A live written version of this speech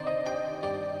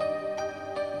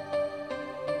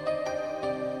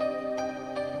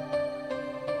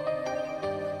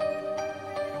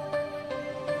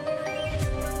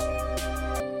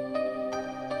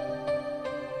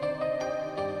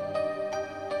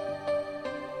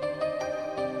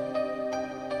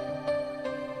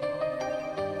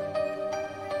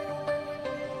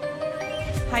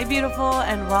Hi, beautiful,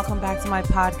 and welcome back to my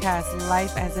podcast,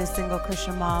 Life as a Single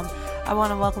Christian Mom. I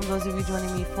want to welcome those of you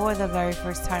joining me for the very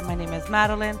first time. My name is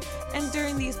Madeline, and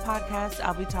during these podcasts,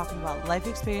 I'll be talking about life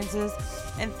experiences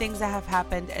and things that have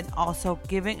happened, and also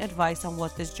giving advice on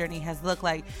what this journey has looked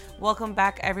like. Welcome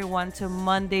back, everyone, to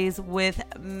Mondays with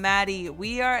Maddie.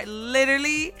 We are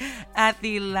literally at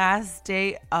the last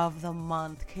day of the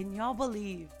month. Can y'all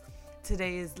believe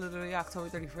today is literally October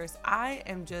 31st? I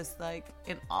am just like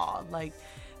in awe. Like,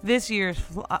 this year is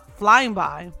flying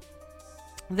by.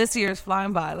 This year is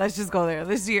flying by. Let's just go there.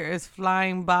 This year is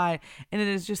flying by. And it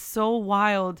is just so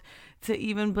wild to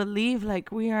even believe,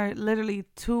 like, we are literally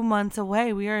 2 months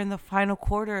away. We are in the final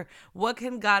quarter. What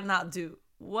can God not do?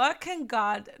 What can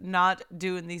God not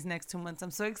do in these next 2 months? I'm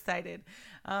so excited.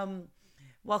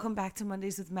 Welcome back to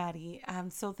Mondays with Maddie. I'm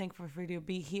so thankful for you to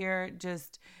be here.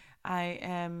 I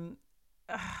am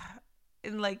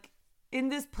in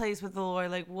this place with the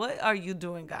Lord. Like, what are you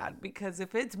doing, God? Because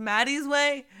if it's Maddie's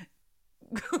way,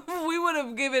 we would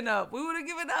have given up. But we're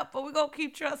going to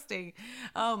keep trusting.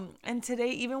 And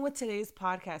today, even with today's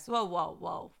podcast,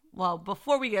 well,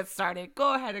 before we get started,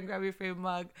 go ahead and grab your favorite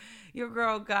mug.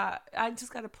 I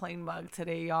just got a plain mug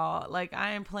today, y'all. Like,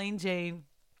 I am plain Jane.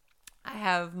 I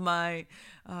have my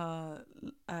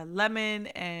lemon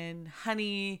and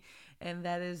honey, and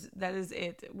that is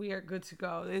it. We are good to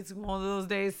go. It's one of those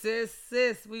days,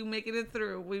 sis. We making it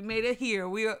through. We made it here.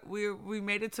 We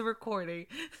made it to recording.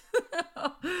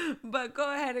 But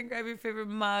go ahead and grab your favorite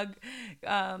mug,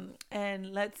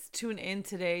 and let's tune in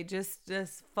today.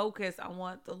 Just focus on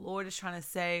what the Lord is trying to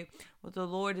say, what the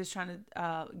Lord is trying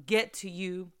to get to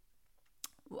you.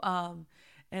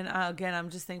 And again, I'm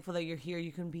just thankful that you're here.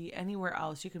 You can be anywhere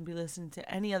else. You can be listening to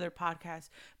any other podcast,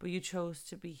 but you chose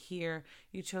to be here.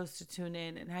 You chose to tune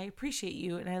in, and I appreciate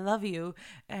you, and I love you.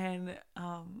 And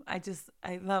I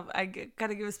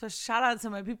gotta give a special shout out to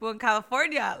my people in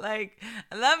California. Like,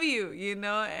 I love you,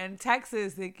 and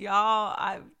Texas. Like,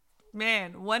 y'all,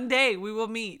 one day we will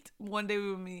meet.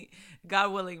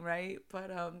 God willing, right?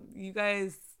 But you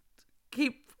guys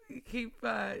keep.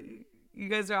 You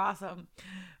guys are awesome.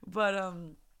 But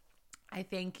I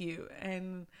thank you.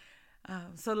 And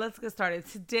so let's get started.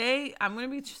 Today, I'm going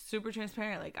to be super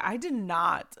transparent. Like, I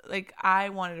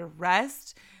wanted to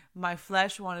rest. My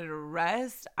flesh wanted to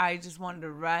rest. I just wanted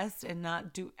to rest and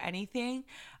not do anything.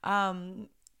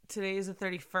 Today is the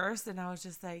 31st, and I was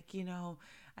just like, I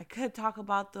could talk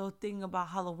about the thing about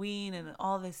Halloween and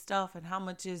all this stuff and how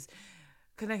much is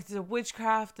connected to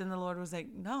witchcraft. And the Lord was like,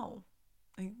 no,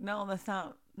 that's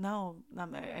not. No,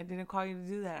 I didn't call you to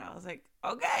do that. I was like,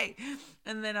 okay.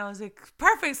 And then I was like,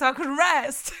 perfect, so I could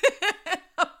rest.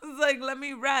 I was like, let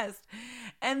me rest.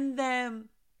 And then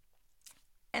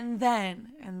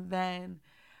the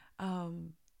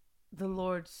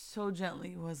Lord so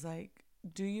gently was like,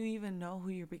 do you even know who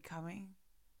you're becoming?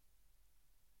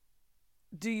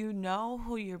 Do you know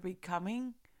who you're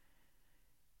becoming?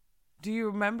 Do you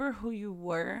remember who you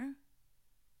were?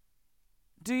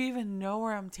 Do you even know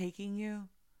where I'm taking you?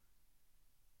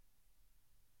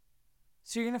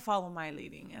 So you're going to follow my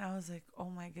leading. And I was like, oh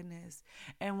my goodness.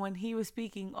 And when he was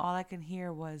speaking, all I can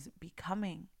hear was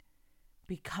becoming.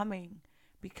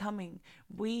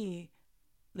 We,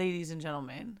 ladies and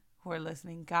gentlemen who are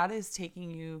listening, God is taking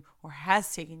you, or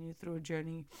has taken you, through a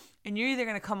journey. And you're either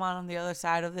going to come on the other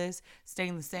side of this,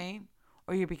 staying the same,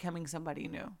 or you're becoming somebody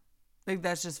new. Like,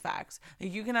 that's just facts.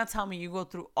 Like, you cannot tell me you go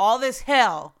through all this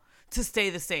hell to stay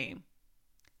the same.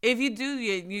 If you do,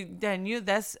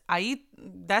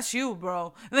 that's you,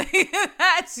 bro.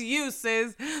 That's you,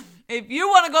 sis. If you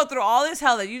want to go through all this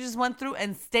hell that you just went through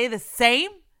and stay the same,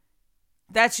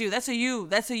 that's you. That's a you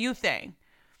thing.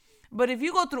 But if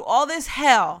you go through all this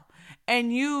hell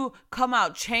and you come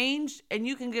out changed, and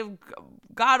you can give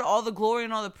God all the glory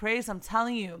and all the praise, I'm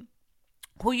telling you,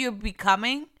 who you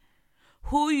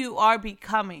are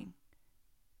becoming,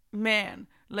 man.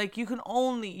 Like, you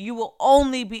will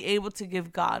only be able to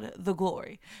give God the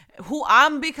glory. Who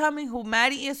I'm becoming, who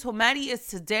Maddie is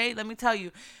today, let me tell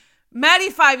you, Maddie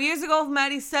 5 years ago,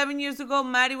 Maddie 7 years ago,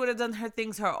 Maddie would have done her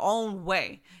things her own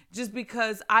way. Just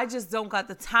because I just don't got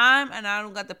the time and I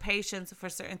don't got the patience for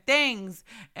certain things.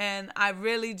 And I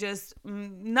really just,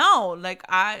 no. Like,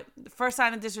 first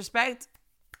sign of disrespect,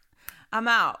 I'm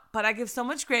out. But I give so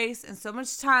much grace and so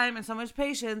much time and so much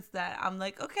patience that I'm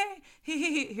like, okay,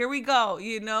 here we go,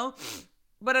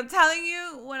 But I'm telling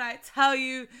you, when I tell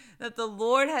you that the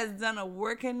Lord has done a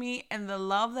work in me, and the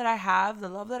love that I have, the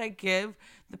love that I give,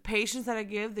 the patience that I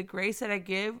give, the grace that I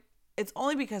give, it's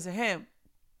only because of him.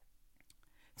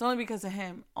 It's only because of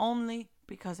him. Only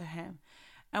because of him.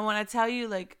 And when I tell you,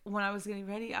 like, when I was getting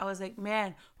ready, I was like,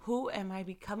 man, who am I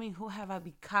becoming? Who have I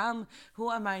become? Who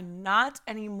am I not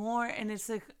anymore? And it's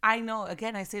like, I know,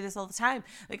 again, I say this all the time.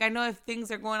 Like, I know if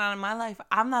things are going on in my life,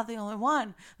 I'm not the only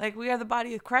one. Like, we are the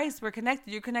body of Christ. We're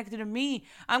connected. You're connected to me.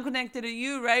 I'm connected to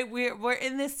you, right? We're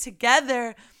in this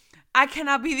together. I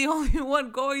cannot be the only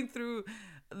one going through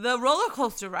the roller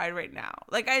coaster ride right now.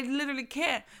 Like, I literally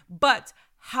can't. But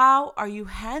how are you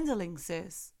handling,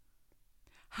 sis?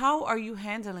 How are you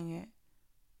handling it?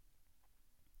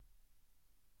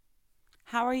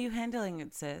 How are you handling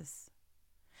it, sis?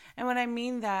 And when I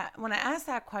mean that, when I ask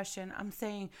that question, I'm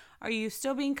saying, are you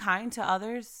still being kind to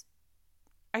others?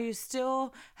 Are you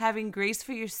still having grace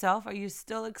for yourself? Are you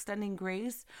still extending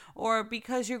grace? Or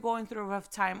because you're going through a rough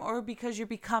time, or because you're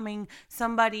becoming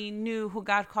somebody new who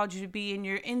God called you to be, and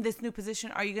you're in this new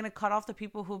position, are you going to cut off the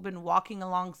people who've been walking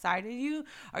alongside of you?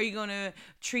 Are you going to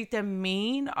treat them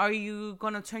mean? Are you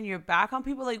going to turn your back on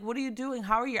people? Like, what are you doing?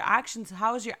 How are your actions?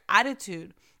 How is your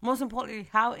attitude? Most importantly,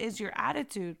 how is your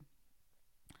attitude?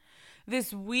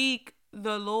 This week,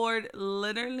 the Lord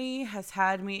literally has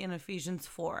had me in Ephesians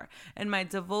 4. And my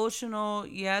devotional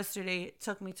yesterday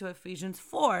took me to Ephesians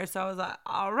 4. So I was like,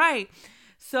 all right.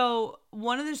 So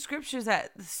one of the scriptures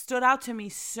that stood out to me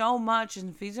so much in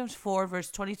Ephesians 4, verse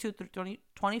 22 through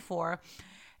 24,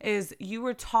 is you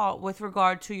were taught with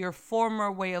regard to your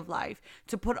former way of life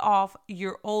to put off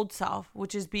your old self,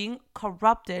 which is being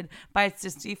corrupted by its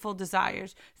deceitful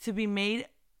desires, to be made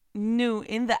new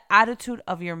in the attitude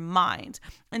of your mind,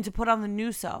 and to put on the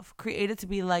new self, created to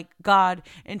be like God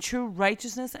in true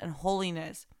righteousness and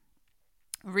holiness.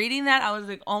 Reading that, I was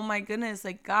like, oh my goodness,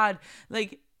 like God,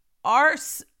 like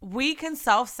we can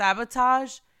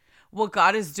self-sabotage what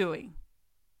God is doing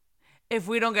if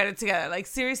we don't get it together. Like,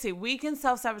 seriously, we can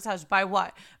self-sabotage by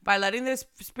what? By letting this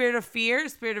spirit of fear,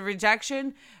 spirit of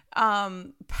rejection,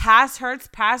 past hurts,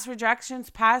 past rejections,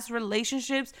 past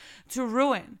relationships to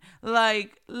ruin.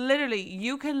 Like, literally,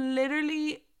 you can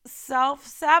literally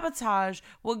self-sabotage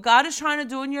what God is trying to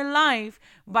do in your life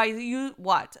by you,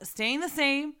 what? Staying the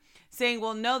same, saying,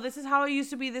 well, no, this is how it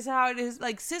used to be, this is how it is.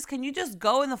 Like, sis, can you just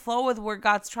go in the flow with where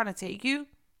God's trying to take you?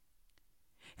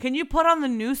 Can you put on the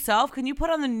new self? Can you put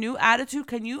on the new attitude?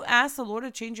 Can you ask the Lord to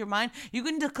change your mind? You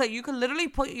can declare, you can literally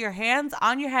put your hands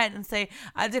on your head and say,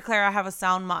 I declare I have a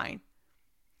sound mind.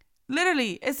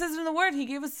 Literally, it says in the word, he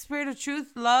gave us the spirit of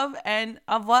truth, love, and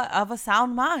of what? Of a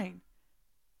sound mind.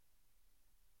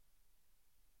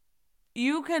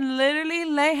 You can literally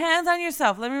lay hands on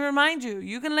yourself. Let me remind you,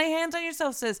 you can lay hands on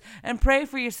yourself, sis, and pray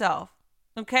for yourself.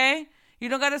 Okay? You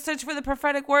don't got to search for the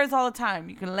prophetic words all the time.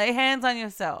 You can lay hands on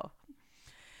yourself.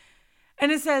 And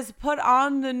it says, put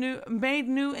on the new, made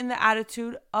new in the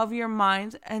attitude of your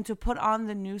mind, and to put on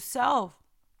the new self.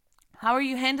 How are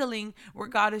you handling where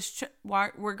God is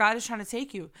trying to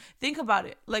take you? Think about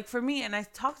it. Like, for me, and I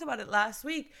talked about it last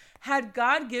week, had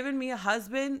God given me a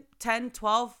husband 10,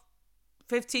 12,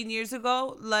 15 years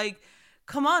ago, like,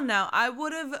 come on now, I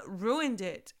would have ruined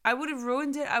it. I would have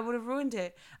ruined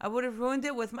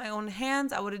it with my own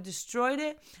hands. I would have destroyed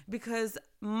it, because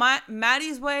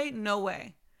Maddie's way, no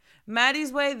way.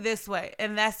 Maddie's way, this way,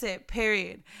 and that's it,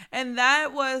 period. And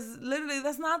that was literally,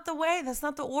 that's not the way, that's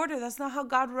not the order, that's not how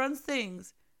God runs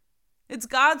things. It's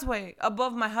God's way.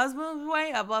 Above my husband's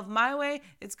way, above my way,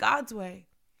 it's God's way.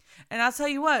 And I'll tell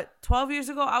you what, 12 years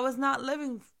ago, I was not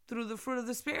living through the fruit of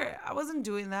the Spirit. I wasn't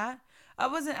doing that. I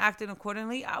wasn't acting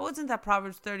accordingly. I wasn't that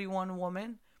Proverbs 31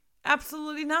 woman.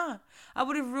 Absolutely not. I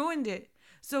would have ruined it.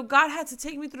 So God had to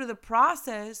take me through the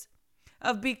process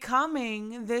of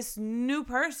becoming this new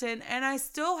person, and I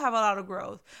still have a lot of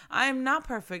growth. I am not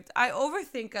perfect. I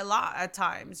overthink a lot at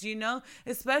times,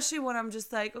 especially when I'm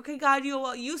just like, okay, God,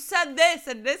 you said this,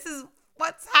 and this is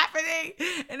what's happening,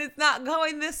 and it's not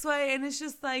going this way, and it's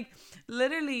just like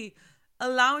literally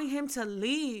allowing him to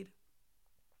lead.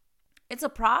 It's a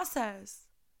process.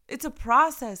 It's a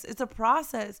process.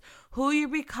 Who you're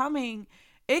becoming,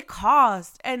 it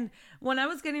costs. And when I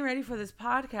was getting ready for this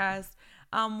podcast,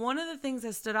 one of the things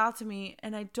that stood out to me,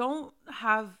 and I don't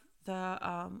have the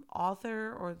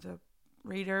author or the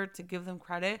reader to give them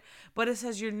credit, but it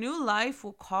says your new life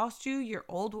will cost you your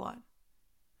old one.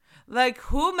 Like,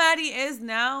 who Maddie is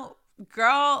now,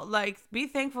 girl, like, be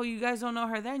thankful you guys don't know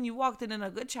her then. You walked in a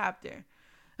good chapter.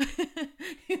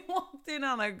 You walked in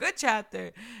on a good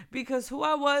chapter, because who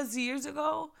I was years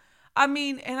ago, I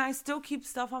mean, and I still keep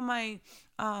stuff on my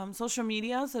social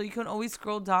media, so you can always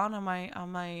scroll down on my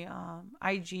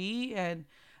IG, and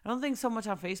I don't think so much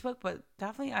on Facebook, but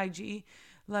definitely IG.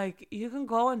 Like, you can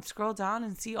go and scroll down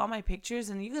and see all my pictures,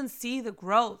 and you can see the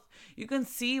growth. You can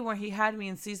see where he had me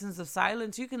in seasons of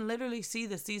silence. You can literally see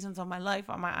the seasons of my life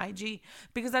on my IG,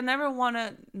 because I never want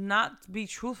to not be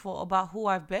truthful about who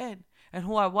I've been and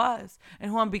who I was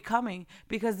and who I'm becoming.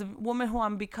 Because the woman who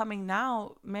I'm becoming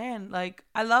now, man, like,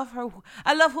 I love her.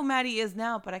 I love who Maddie is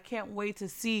now, but I can't wait to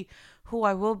see who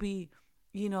I will be,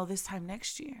 this time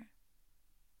next year.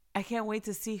 I can't wait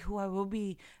to see who I will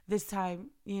be this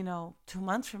time, 2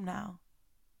 months from now.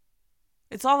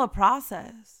 It's all a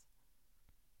process.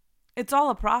 It's all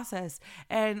a process.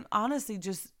 And honestly,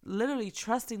 just literally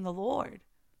trusting the Lord.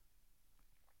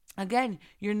 Again,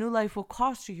 your new life will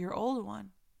cost you your old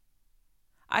one.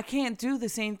 I can't do the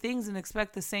same things and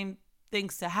expect the same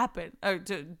things to happen, or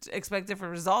to expect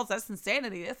different results. That's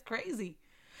insanity. That's crazy.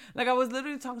 Like, I was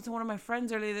literally talking to one of my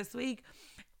friends earlier this week,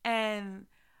 and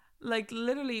like,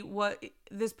 literally what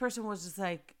this person was just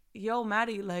like, yo,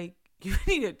 Maddie, like, you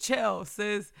need to chill,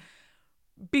 sis.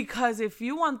 Because if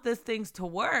you want these things to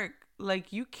work,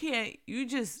 like, you can't.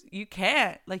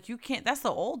 Like, you can't. That's the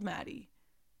old Maddie.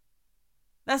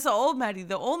 That's the old Maddie.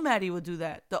 The old Maddie would do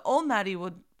that. The old Maddie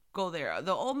would go there.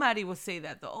 The old Maddie would say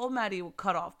that. The old Maddie would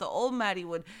cut off. The old Maddie,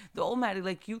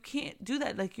 like, you can't do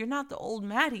that. Like, you're not the old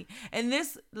Maddie. And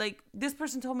this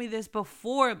person told me this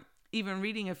before even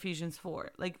reading Ephesians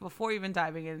 4, like, before even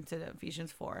diving into the Ephesians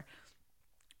 4.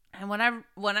 And when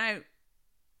I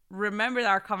remembered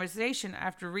our conversation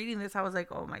after reading this, I was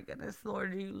like, oh my goodness,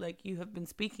 Lord, you have been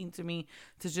speaking to me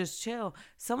to just chill.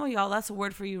 Some of y'all, that's a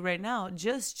word for you right now.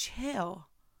 Just chill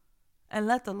and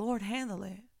let the Lord handle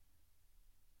it.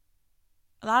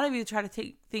 A lot of you try to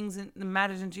take things and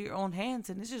matters into your own hands,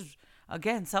 and it's just,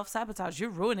 again, self-sabotage. You're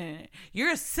ruining it.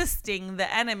 You're assisting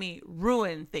the enemy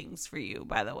ruin things for you,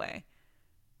 by the way.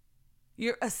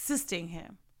 You're assisting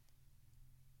him.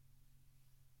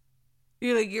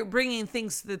 You're bringing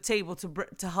things to the table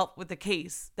to help with the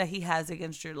case that he has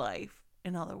against your life,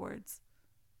 in other words.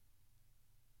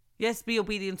 Yes, be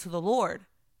obedient to the Lord.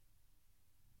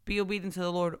 Be obedient to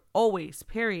the Lord always,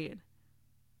 period.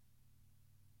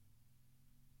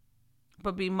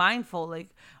 But be mindful,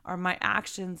 like, are my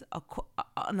actions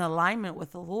in alignment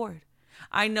with the Lord?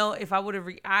 I know if I would have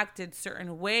reacted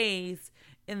certain ways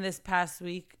in this past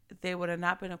week, they would have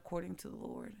not been according to the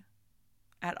Lord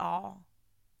at all,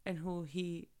 and who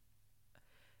he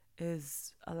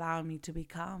is allowing me to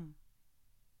become.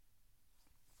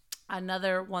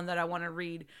 Another one that I want to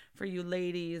read for you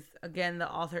ladies, again, the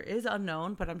author is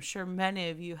unknown, but I'm sure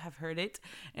many of you have heard it,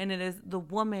 and it is, the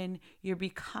woman you're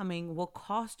becoming will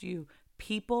cost you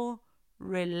people,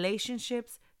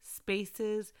 relationships,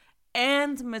 spaces,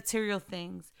 and material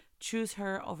things. Choose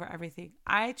her over everything.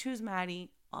 I choose Maddie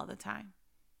all the time.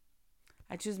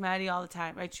 I choose Maddie. And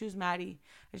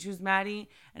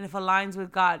if it aligns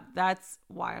with God, that's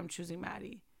why I'm choosing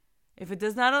Maddie. If it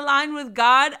does not align with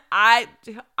God, I'm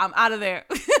out of there.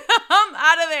 I'm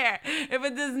out of there. If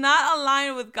it does not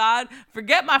align with God,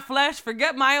 forget my flesh,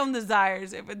 forget my own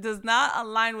desires. If it does not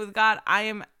align with God, I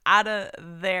am out of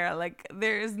there. Like,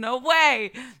 there is no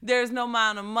way. There's no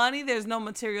amount of money. There's no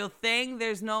material thing.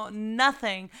 There's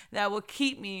nothing that will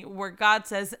keep me where God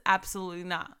says absolutely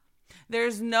not.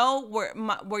 There's no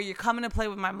where you're coming to play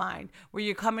with my mind, where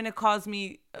you're coming to cause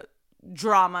me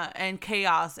drama and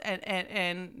chaos,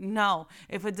 and no.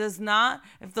 If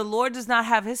the Lord does not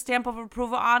have his stamp of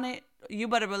approval on it, you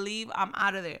better believe I'm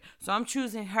out of there. So I'm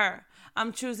choosing her,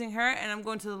 and I'm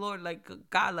going to the Lord, like,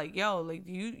 God, like, yo, like,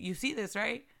 you see this,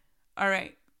 right? All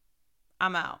right,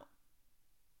 I'm out.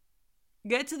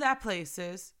 Get to that place,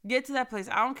 sis. Get to that place.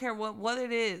 I don't care what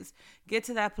it is. Get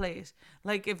to that place.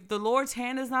 Like, if the Lord's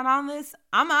hand is not on this,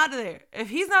 I'm out of there. If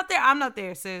he's not there, I'm not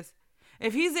there, sis.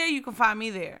 If he's there, you can find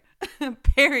me there.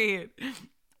 Period.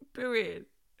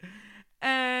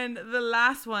 And the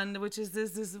last one, which is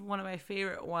this is one of my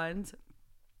favorite ones.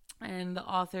 And the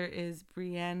author is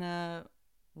Brianna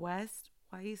Weist.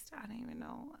 I don't even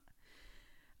know.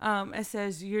 It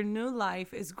says, your new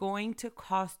life is going to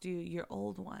cost you your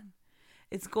old one.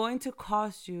 It's going to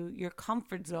cost you your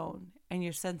comfort zone and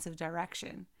your sense of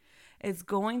direction. It's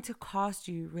going to cost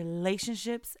you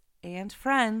relationships and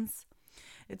friends.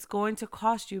 It's going to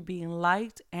cost you being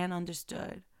liked and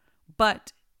understood.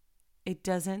 But it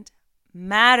doesn't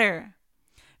matter,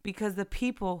 because the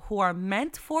people who are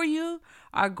meant for you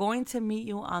are going to meet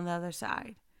you on the other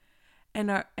side.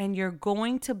 And you're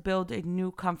going to build a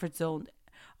new comfort zone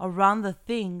around the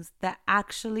things that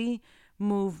actually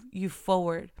move you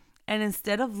forward. And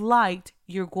instead of liked,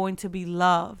 you're going to be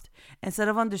loved. Instead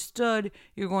of understood,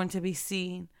 you're going to be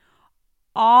seen.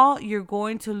 All you're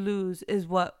going to lose is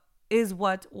what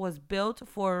was built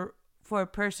for for a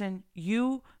person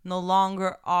you no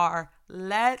longer are.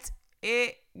 Let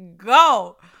it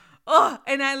go. Oh,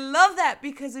 and I love that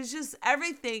because it's just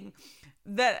everything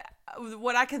that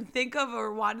what I can think of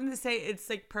or wanting to say, it's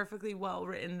like perfectly well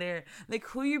written there. Like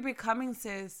who you're becoming,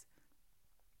 sis.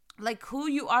 Like who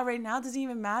you are right now doesn't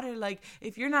even matter. Like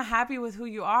if you're not happy with who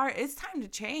you are, it's time to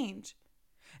change.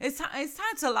 It's time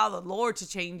to allow the Lord to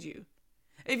change you.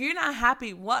 If you're not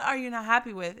happy, what are you not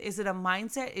happy with? Is it a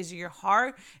mindset? Is it your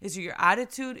heart? Is it your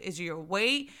attitude? Is it your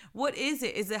weight? What is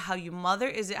it? Is it how you mother?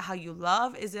 Is it how you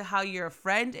love? Is it how you're a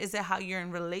friend? Is it how you're in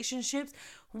relationships?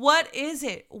 What is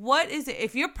it? What is it?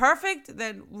 If you're perfect,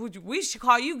 then we should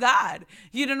call you God.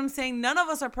 You know what I'm saying? None of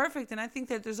us are perfect. And I think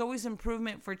that there's always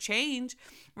improvement for change,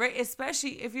 right?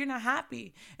 Especially if you're not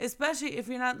happy, especially if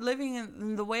you're not living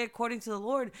in the way according to the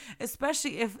Lord,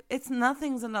 especially if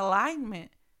nothing's in alignment.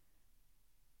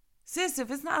 Sis,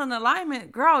 if it's not in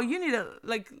alignment, girl, you need a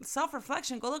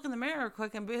self-reflection. Go look in the mirror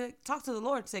quick and talk to the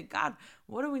Lord. Say, God,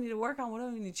 what do we need to work on? What do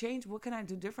we need to change? What can I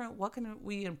do different? What can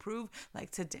we improve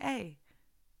today?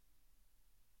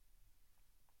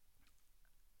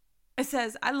 It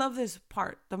says, I love this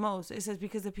part the most. It says,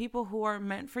 because the people who are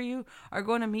meant for you are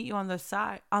going to meet you on the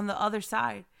other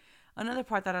side. Another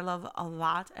part that I love a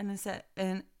lot, and it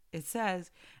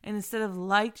says, and instead of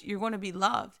liked, you're going to be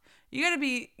loved. You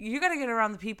gotta get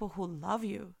around the people who love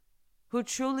you, who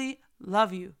truly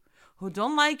love you, who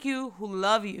don't like you, who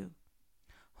love you,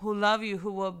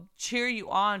 who will cheer you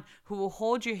on, who will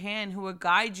hold your hand, who will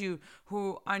guide you,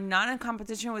 who are not in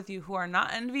competition with you, who are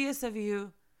not envious of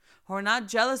you, who are not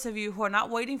jealous of you, who are not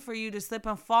waiting for you to slip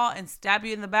and fall and stab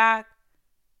you in the back,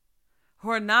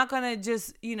 who are not gonna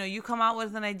just, you come out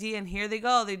with an idea and here they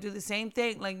go, they do the same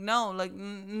thing. No.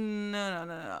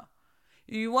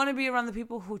 You want to be around the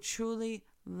people who truly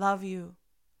love you.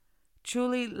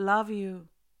 Truly love you.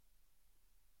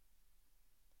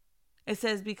 It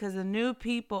says, because the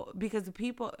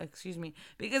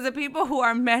people who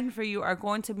are meant for you are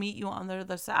going to meet you on the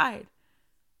other side.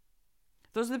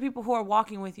 Those are the people who are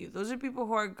walking with you. Those are the people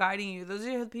who are guiding you. Those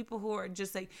are the people who are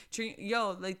just the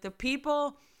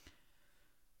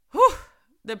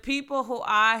people who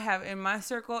I have in my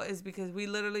circle is because we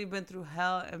literally been through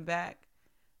hell and back.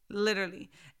 Literally.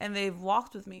 And they've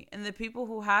walked with me. And the people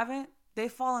who haven't,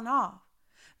 they've fallen off.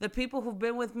 The people who've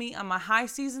been with me on my high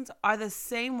seasons are the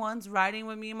same ones riding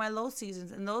with me in my low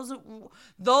seasons. And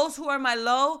those who are my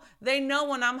low, they know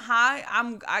when I'm high,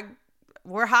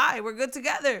 we're high. We're good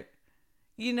together.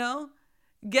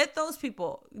 Get those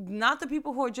people, not the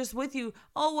people who are just with you.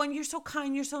 Oh, when you're so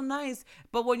kind, you're so nice.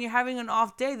 But when you're having an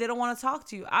off day, they don't want to talk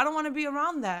to you. I don't want to be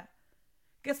around that.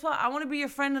 Guess what? I want to be your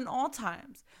friend in all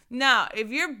times. Now, if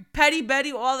you're petty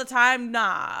Betty all the time,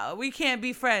 nah, we can't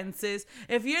be friends, sis.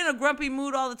 If you're in a grumpy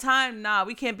mood all the time, nah,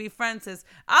 we can't be friends, sis.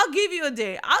 I'll give you a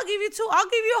day. I'll give you 2. I'll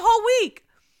give you a whole week.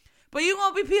 But you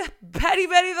going to be petty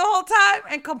Betty the whole time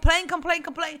and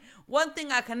complain. One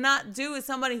thing I cannot do is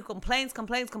somebody who complains.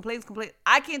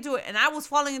 I can't do it. And I was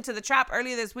falling into the trap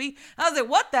earlier this week. I was like,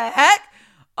 what the heck?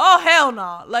 Oh, hell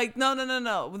no.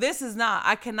 No. This is not.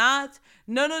 I cannot.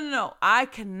 No. I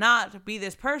cannot be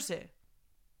this person.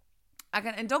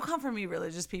 And don't come for me,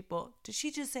 religious people. Did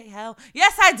she just say hell?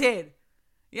 Yes, I did.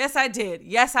 Yes, I did.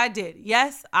 Yes, I did.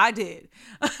 Yes, I did.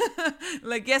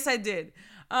 Yes, I did.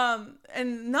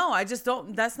 And no, I just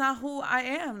don't. That's not who I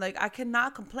am. I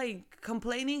cannot complain.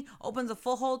 Complaining opens a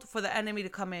foothold for the enemy to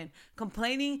come in.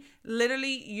 Complaining,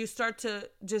 literally, you start to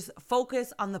just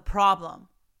focus on the problem.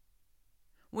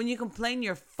 When you complain,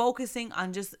 you're focusing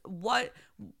on just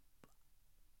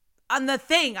on the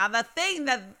thing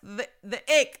that the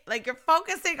ick, you're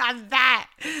focusing on that.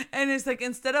 And it's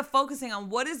instead of focusing on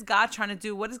what is God trying to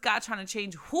do, what is God trying to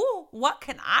change, what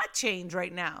can I change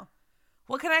right now?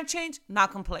 What can I change?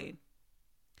 Not complain.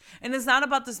 And it's not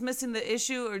about dismissing the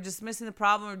issue or dismissing the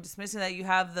problem or dismissing that you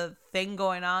have the thing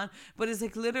going on, but it's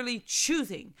literally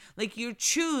choosing. You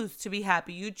choose to be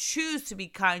happy, you choose to be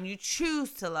kind, you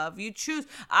choose to love, you choose.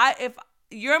 If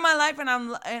you're in my life and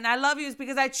I love you, it's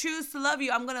because I choose to love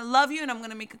you. I'm going to love you and I'm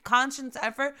going to make a conscious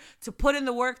effort to put in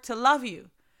the work to love you.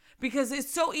 Because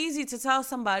it's so easy to tell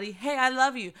somebody, hey, I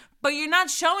love you, but you're not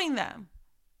showing them.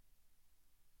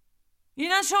 You're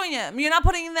not showing them. You're not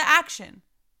putting in the action.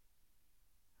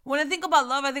 When I think about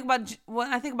love,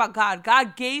 when I think about God.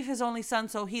 God gave his only son,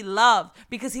 so he loved,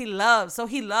 because he loved. So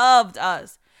he loved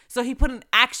us. So he put in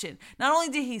action. Not only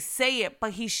did he say it,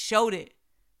 but he showed it.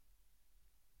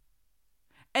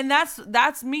 And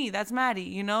that's me. That's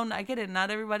Maddie. I get it. Not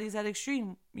everybody's that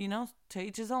extreme, to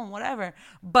each his own, whatever.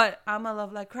 But I'm a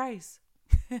love like Christ.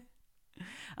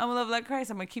 I'm a love like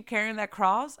Christ. I'm going to keep carrying that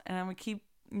cross, and I'm going to keep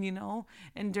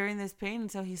enduring this pain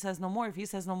until he says no more. If he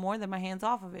says no more, then my hand's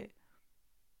off of it.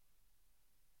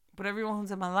 But everyone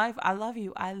who's in my life, I love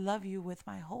you. I love you with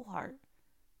my whole heart.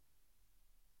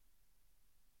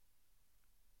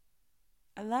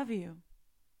 I love you.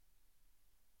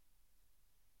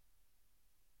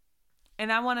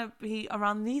 And I want to be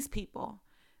around these people,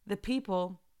 the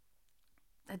people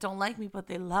that don't like me, but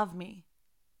they love me.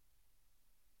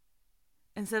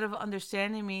 Instead of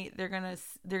understanding me, they're gonna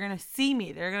see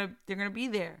me. They're gonna be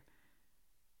there.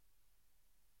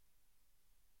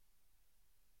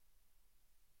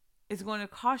 It's going to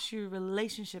cost you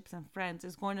relationships and friends.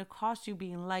 It's going to cost you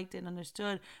being liked and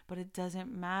understood, but it doesn't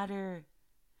matter.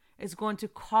 It's going to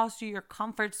cost you your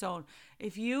comfort zone.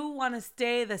 If you want to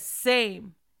stay the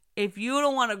same, if you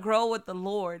don't want to grow with the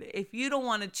Lord, if you don't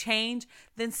want to change,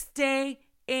 then stay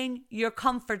in your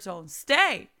comfort zone.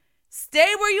 Stay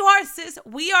where you are, sis.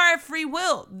 We are at free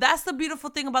will. That's the beautiful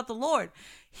thing about the Lord.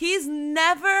 He's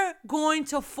never going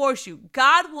to force you.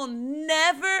 God will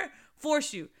never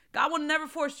force you. God will never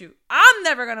force you. I'm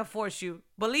never going to force you.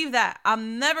 Believe that.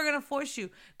 I'm never going to force you.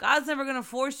 God's never going to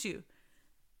force you.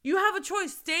 You have a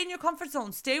choice. Stay in your comfort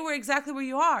zone. Stay exactly where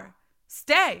you are.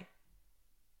 Stay.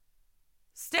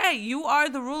 You are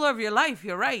the ruler of your life.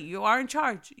 You're right. You are in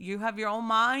charge. You have your own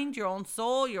mind, your own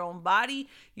soul, your own body.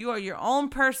 You are your own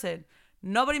person.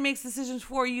 Nobody makes decisions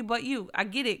for you but you. I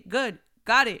get it. Good.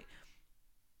 Got it.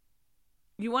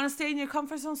 You want to stay in your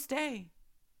comfort zone? Stay.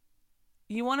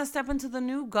 You want to step into the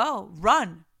new? Go.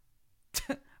 Run.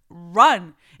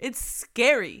 Run. It's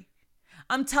scary.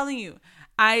 I'm telling you.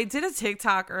 I did a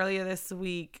TikTok earlier this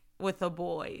week with the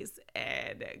boys,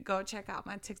 and go check out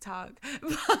my TikTok.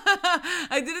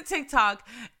 I did a TikTok,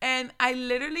 and I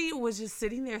literally was just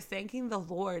sitting there thanking the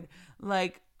Lord,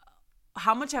 like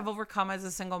how much I've overcome as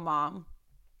a single mom,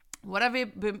 what I've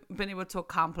been able to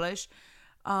accomplish.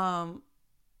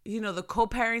 The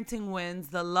co-parenting wins,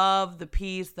 the love, the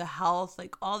peace, the health,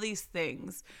 like all these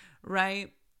things,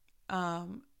 right?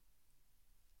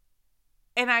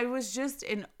 And I was just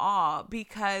in awe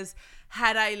because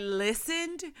had I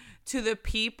listened to the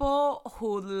people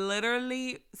who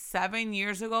literally 7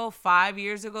 years ago, 5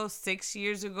 years ago, 6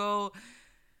 years ago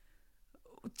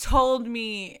told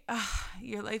me,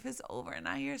 your life is over,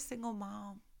 now you're a single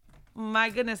mom. My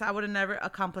goodness, I would have never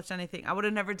accomplished anything. I would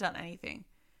have never done anything.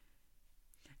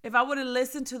 If I would have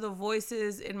listened to the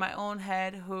voices in my own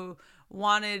head who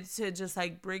wanted to just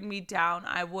like bring me down,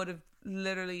 I would have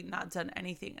literally not done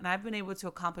anything. And I've been able to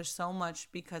accomplish so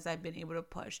much because I've been able to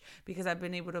push, because I've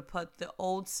been able to put the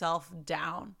old self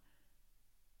down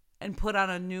and put on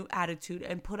a new attitude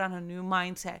and put on a new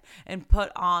mindset and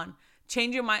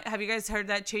change your mind. Have you guys heard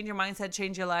that? Change your mindset,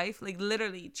 change your life. Like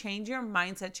literally change your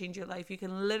mindset, change your life. You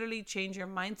can literally change your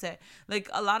mindset. Like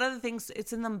a lot of the things,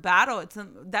 it's in the battle.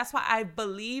 That's why I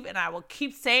believe, and I will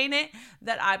keep saying it,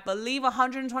 that I believe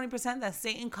 120% that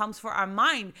Satan comes for our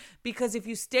mind. Because if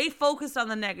you stay focused on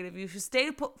the negative, if you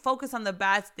stay focused on the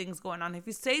bad things going on, if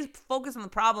you stay focused on the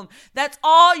problem, that's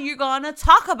all you're going to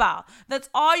talk about. That's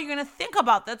all you're going to think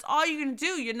about. That's all you're going to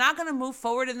do. You're not going to move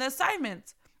forward in the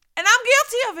assignments. And I'm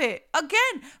guilty of it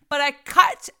again, but I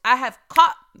have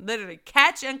caught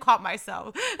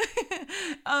myself,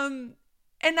 and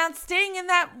not staying in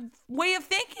that way of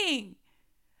thinking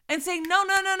and saying, no,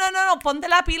 ponte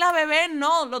la pila, bebé,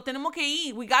 no, lo tenemos que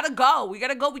ir, we gotta go,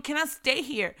 we cannot stay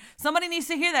here. Somebody needs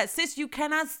to hear that, sis, you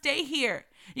cannot stay here,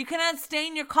 you cannot stay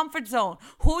in your comfort zone.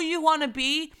 Who you want to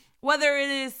be, whether it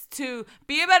is to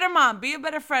be a better mom, be a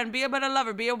better friend, be a better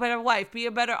lover, be a better wife, be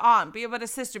a better aunt, be a better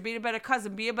sister, be a better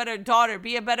cousin, be a better daughter,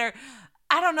 be a better,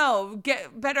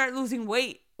 get better at losing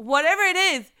weight. Whatever it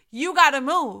is, you got to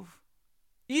move.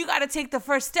 You got to take the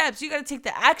first steps. You got to take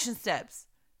the action steps.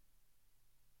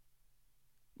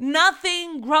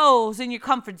 Nothing grows in your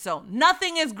comfort zone.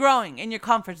 Nothing is growing in your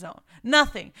comfort zone.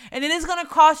 Nothing. And it is going to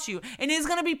cost you. And it is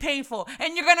going to be painful.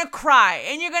 And you're going to cry.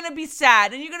 And you're going to be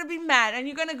sad. And you're going to be mad. And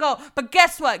you're going to go. But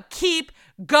guess what? Keep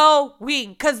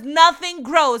going. Because nothing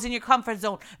grows in your comfort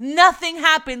zone. Nothing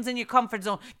happens in your comfort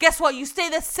zone. Guess what? You stay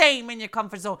the same in your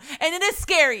comfort zone. And it is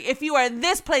scary if you are in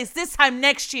this place this time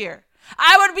next year.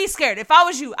 I would be scared if I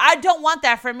was you. I don't want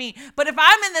that for me. But if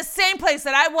I'm in the same place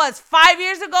that I was 5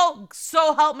 years ago,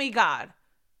 so help me God.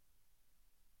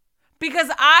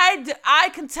 Because I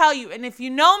can tell you, and if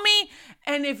you know me,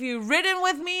 and if you've ridden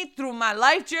with me through my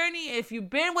life journey, if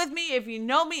you've been with me, if you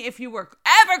know me, if you were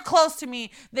ever close to me,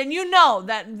 then you know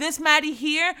that this Maddie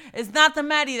here is not the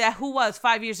Maddie who was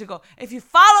 5 years ago. If you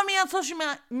follow me on social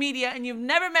media and you've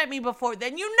never met me before,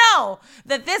 then you know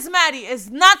that this Maddie is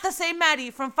not the same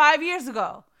Maddie from 5 years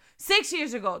ago. 6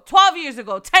 years ago, 12 years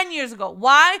ago, 10 years ago.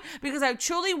 Why? Because I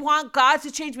truly want God to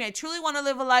change me. I truly want to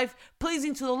live a life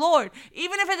pleasing to the Lord,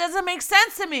 even if it doesn't make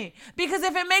sense to me. Because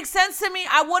if it makes sense to me,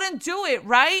 I wouldn't do it,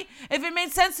 right? If it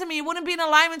made sense to me, it wouldn't be in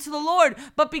alignment to the Lord.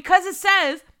 But because it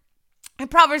says in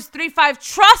Proverbs 3:5,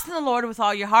 trust in the Lord with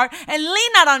all your heart and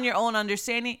lean not on your own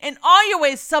understanding. In all your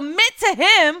ways, submit to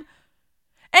him,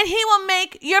 and he will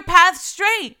make your path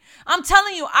straight. I'm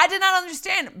telling you, I did not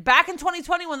understand. Back in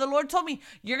 2020, when the Lord told me,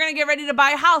 you're going to get ready to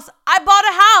buy a house, I bought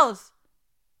a house.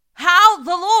 How?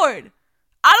 The Lord.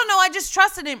 I don't know. I just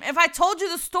trusted him. If I told you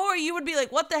the story, you would be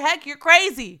like, what the heck? You're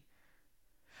crazy.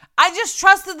 I just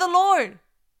trusted the Lord.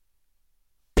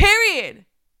 Period.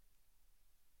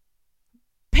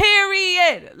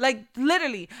 Like,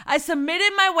 literally, I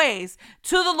submitted my ways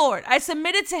to the Lord. I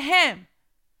submitted to him.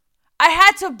 I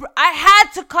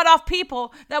had to cut off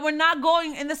people that were not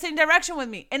going in the same direction with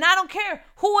me. And I don't care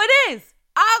who it is.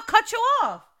 I'll cut you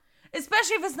off.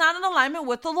 Especially if it's not in alignment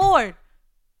with the Lord.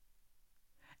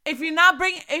 If you're not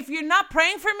praying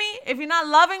for me, if you're not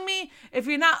loving me, if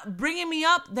you're not bringing me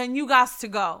up, then you got to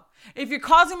go. If you're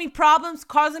causing me problems,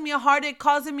 causing me a heartache,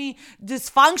 causing me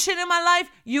dysfunction in my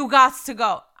life, you got to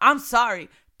go. I'm sorry.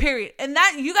 Period. And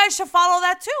that you guys should follow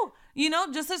that too.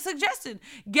 Just a suggestion.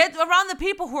 Get around the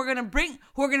people who are going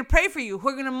to pray for you, who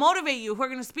are going to motivate you, who are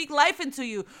going to speak life into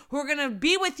you, who are going to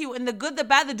be with you in the good, the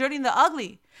bad, the dirty, and the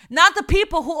ugly. Not the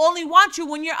people who only want you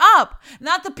when you're up.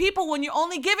 Not the people when you're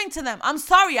only giving to them. I'm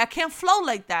sorry, I can't flow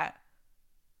like that.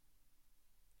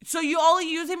 So you're only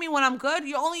using me when I'm good?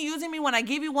 You're only using me when I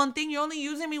give you one thing? You're only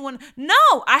using me when... No,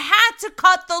 I had to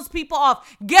cut those people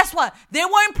off. Guess what? They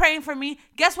weren't praying for me.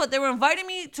 Guess what? They were inviting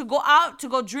me to go out, to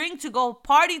go drink, to go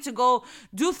party, to go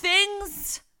do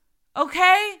things.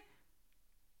 Okay?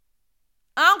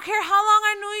 I don't care how long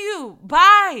I knew you.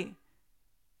 Bye.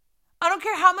 I don't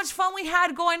care how much fun we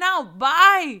had going out.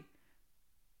 Bye.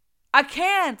 I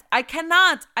cannot.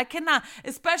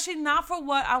 Especially not for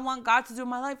what I want God to do in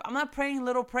my life. I'm not praying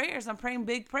little prayers. I'm praying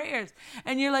big prayers.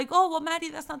 And you're like, oh, well, Maddie,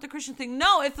 that's not the Christian thing.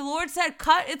 No, if the Lord said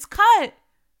cut, it's cut.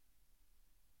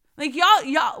 Like,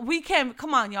 y'all, we can't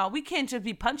just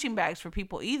be punching bags for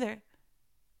people either.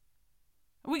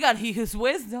 We got to use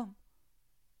wisdom.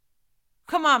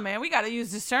 Come on, man. We got to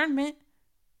use discernment.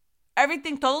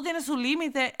 Todo tiene su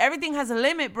límite. Everything has a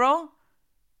limit, bro.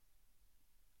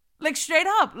 Like, straight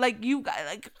up, I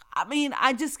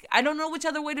don't know which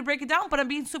other way to break it down, but I'm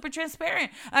being super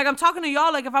transparent. Like, I'm talking to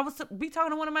y'all like if I was to be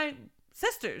talking to one of my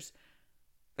sisters.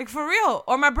 Like, for real.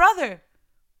 Or my brother.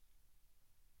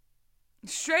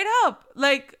 Straight up.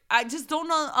 Like, I just don't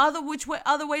know other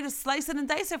way to slice it and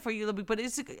dice it for you, but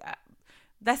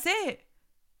that's it.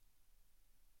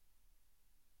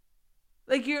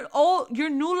 Like, your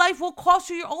new life will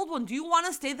cost you your old one. Do you want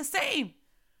to stay the same?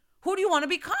 Who do you want to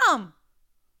become?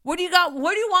 Where do you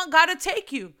want God to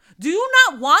take you? Do you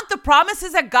not want the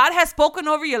promises that God has spoken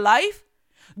over your life?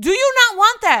 Do you not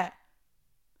want that?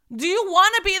 Do you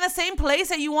want to be in the same place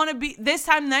that you want to be this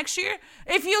time next year?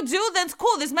 If you do, then it's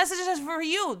cool. This message is for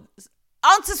you.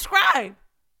 Unsubscribe.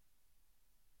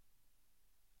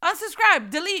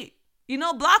 Delete.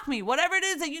 Block me. Whatever it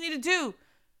is that you need to do.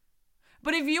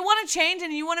 But if you want to change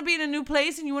and you want to be in a new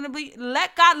place and you want to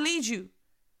let God lead you.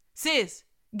 Sis,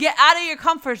 get out of your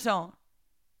comfort zone.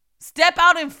 Step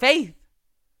out in faith.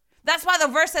 That's why the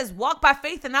verse says, walk by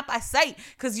faith and not by sight,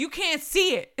 because you can't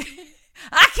see it.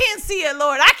 I can't see it,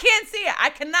 Lord. I can't see it. I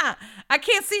cannot. I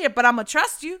can't see it, but I'm going to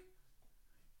trust you.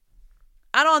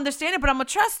 I don't understand it, but I'm going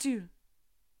to trust you.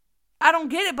 I don't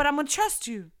get it, but I'm going to trust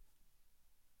you.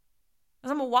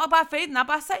 I'm going to walk by faith, not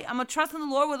by sight. I'm going to trust in the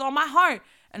Lord with all my heart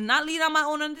and not lean on my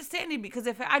own understanding, because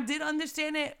if I did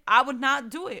understand it, I would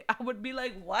not do it. I would be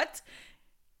like, what?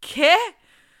 ¿Qué?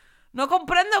 No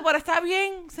comprendo, pero está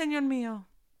bien, Señor mío.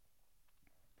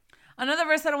 Another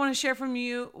verse that I want to share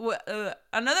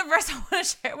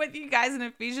with you guys in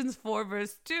Ephesians 4,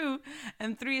 verse 2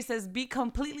 and 3, it says, be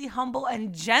completely humble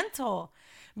and gentle.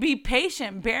 Be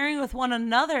patient, bearing with one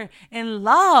another in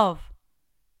love.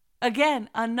 Again,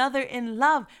 another in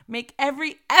love. Make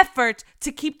every effort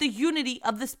to keep the unity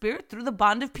of the Spirit through the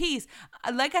bond of peace.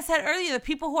 Like I said earlier, the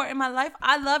people who are in my life,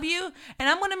 I love you, and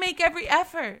I'm going to make every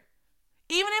effort.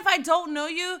 Even if I don't know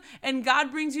you and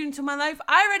God brings you into my life,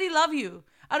 I already love you.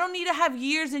 I don't need to have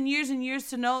years and years and years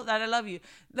to know that I love you.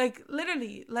 Like,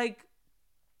 literally, like,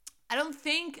 I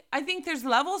think there's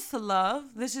levels to love.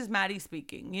 This is Maddie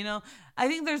speaking, I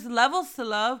think there's levels to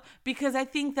love, because I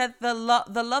think that the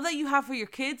love that you have for your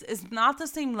kids is not the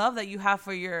same love that you have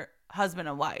for your husband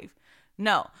and wife.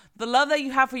 No, the love that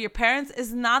you have for your parents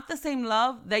is not the same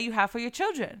love that you have for your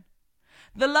children.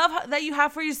 The love that you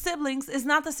have for your siblings is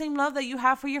not the same love that you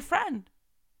have for your friend.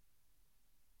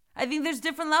 I think there's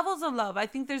different levels of love. I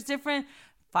think there's different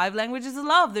 5 languages of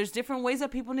love. There's different ways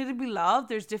that people need to be loved.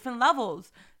 There's different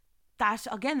levels. That's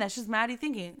just Maddie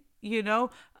thinking,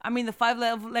 I mean, the 5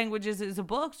 love languages is a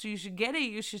book, so you should get it.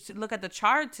 You should look at the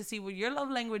chart to see what your love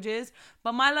language is.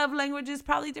 But my love language is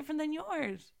probably different than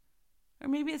yours. Or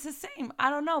maybe it's the same.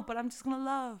 I don't know, but I'm just going to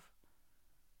love.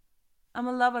 I'm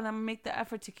going to love and I'm going to make the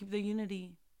effort to keep the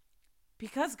unity.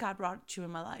 Because God brought you in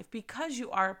my life. Because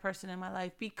you are a person in my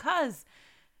life. Because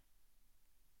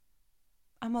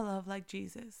I'm going to love like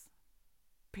Jesus.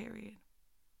 Period.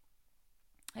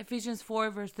 Ephesians 4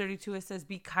 verse 32, it says,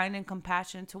 be kind and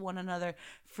compassionate to one another,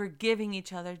 forgiving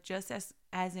each other just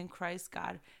as in Christ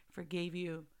God forgave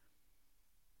you.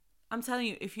 I'm telling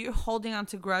you, if you're holding on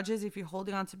to grudges, if you're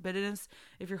holding on to bitterness,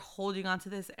 if you're holding on to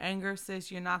this anger,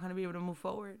 sis, you're not going to be able to move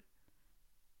forward.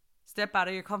 Step out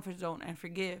of your comfort zone and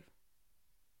forgive.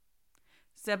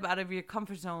 Step out of your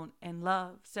comfort zone and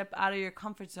love. Step out of your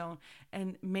comfort zone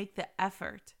and make the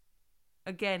effort.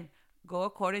 Again, go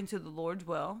according to the Lord's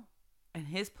will and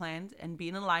his plans and be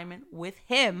in alignment with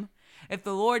him. If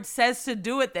the Lord says to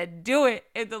do it, then do it.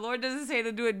 If the Lord doesn't say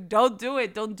to do it, don't do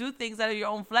it. Don't do things out of your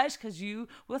own flesh, because you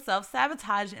will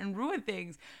self-sabotage and ruin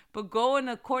things. But go in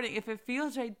according. If it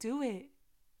feels right, do it.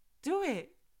 Do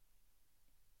it.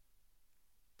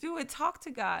 Do it. Talk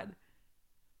to God.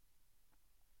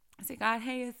 I say, God,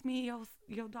 hey, it's me,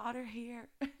 your daughter here.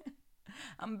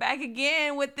 I'm back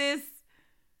again with this.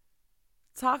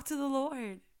 Talk to the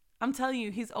Lord. I'm telling you,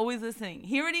 he's always listening.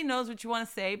 He already knows what you want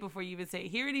to say before you even say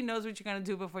it. He already knows what you're going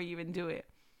to do before you even do it.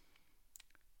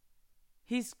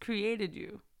 He's created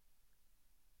you.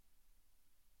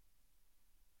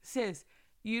 Sis,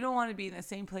 you don't want to be in the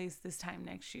same place this time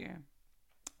next year.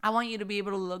 I want you to be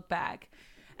able to look back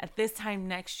at this time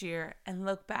next year and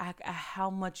look back at how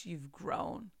much you've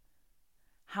grown,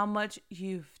 how much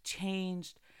you've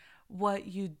changed, what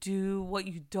you do, what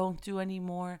you don't do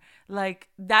anymore. Like,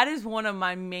 that is one of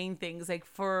my main things. Like,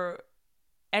 for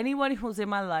anyone who's in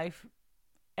my life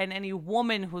and any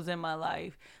woman who's in my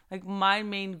life, like, my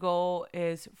main goal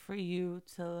is for you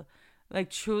to, like,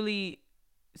 truly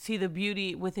see the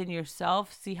beauty within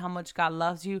yourself, see how much God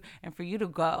loves you, and for you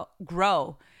to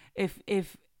grow. If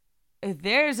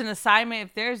there's an assignment,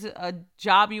 if there's a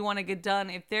job you want to get done,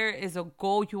 if there is a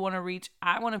goal you want to reach,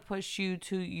 I want to push you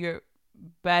to your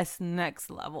best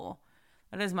next level.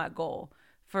 That is my goal,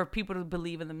 for people to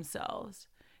believe in themselves.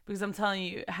 Because I'm telling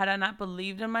you, had I not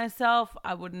believed in myself,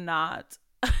 I would not.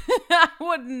 I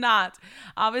would not.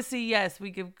 Obviously, yes, we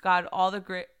give God all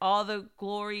the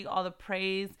glory, all the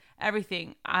praise.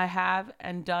 Everything I have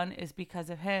and done is because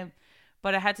of him.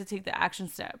 But I had to take the action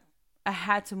step. I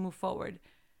had to move forward.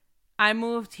 I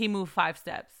moved, he moved 5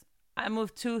 steps. I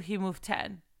moved 2, he moved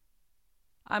 10.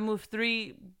 I moved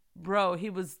 3, bro,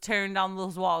 he was tearing down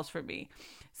those walls for me.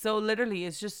 So literally,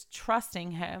 it's just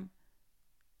trusting him.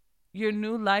 Your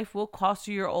new life will cost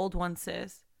you your old one,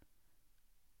 sis.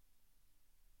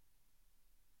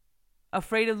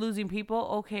 Afraid of losing people?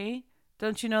 Okay.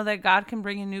 Don't you know that God can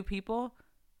bring in new people?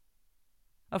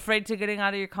 Afraid to getting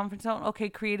out of your comfort zone? Okay,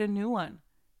 create a new one.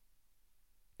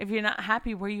 If you're not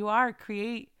happy where you are,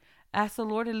 ask the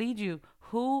Lord to lead you.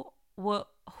 Who will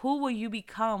you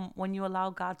become when you allow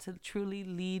God to truly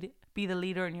be the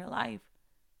leader in your life?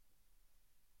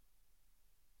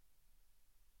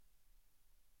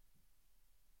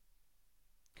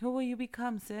 Who will you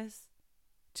become, sis?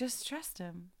 Just trust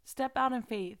him. Step out in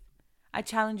faith. I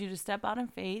challenge you to step out in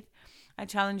faith. I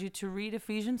challenge you to read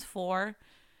Ephesians 4.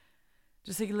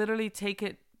 Just like literally take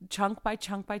it chunk by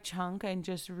chunk by chunk and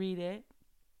just read it.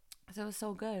 So it was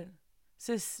so good.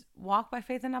 Sis, walk by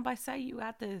faith and not by sight. You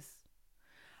got this.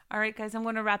 All right, guys, I'm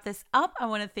going to wrap this up. I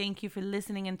want to thank you for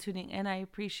listening and tuning in. I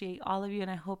appreciate all of you, and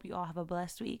I hope you all have a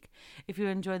blessed week. If you're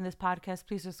enjoying this podcast,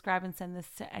 please subscribe and send this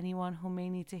to anyone who may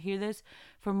need to hear this.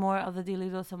 For more of the daily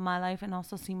dose of my life and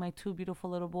also see my 2 beautiful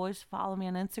little boys, follow me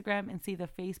on Instagram and see the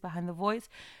face behind the voice.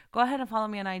 Go ahead and follow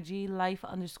me on IG,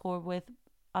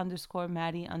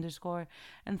 life_with_Maddie_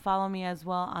 and follow me as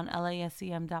well on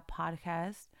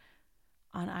lascm.podcast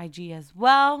on IG as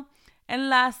well. And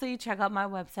lastly, check out my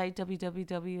website,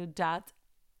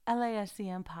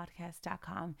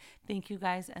 www.lascmpodcast.com. Thank you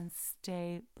guys and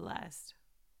stay blessed.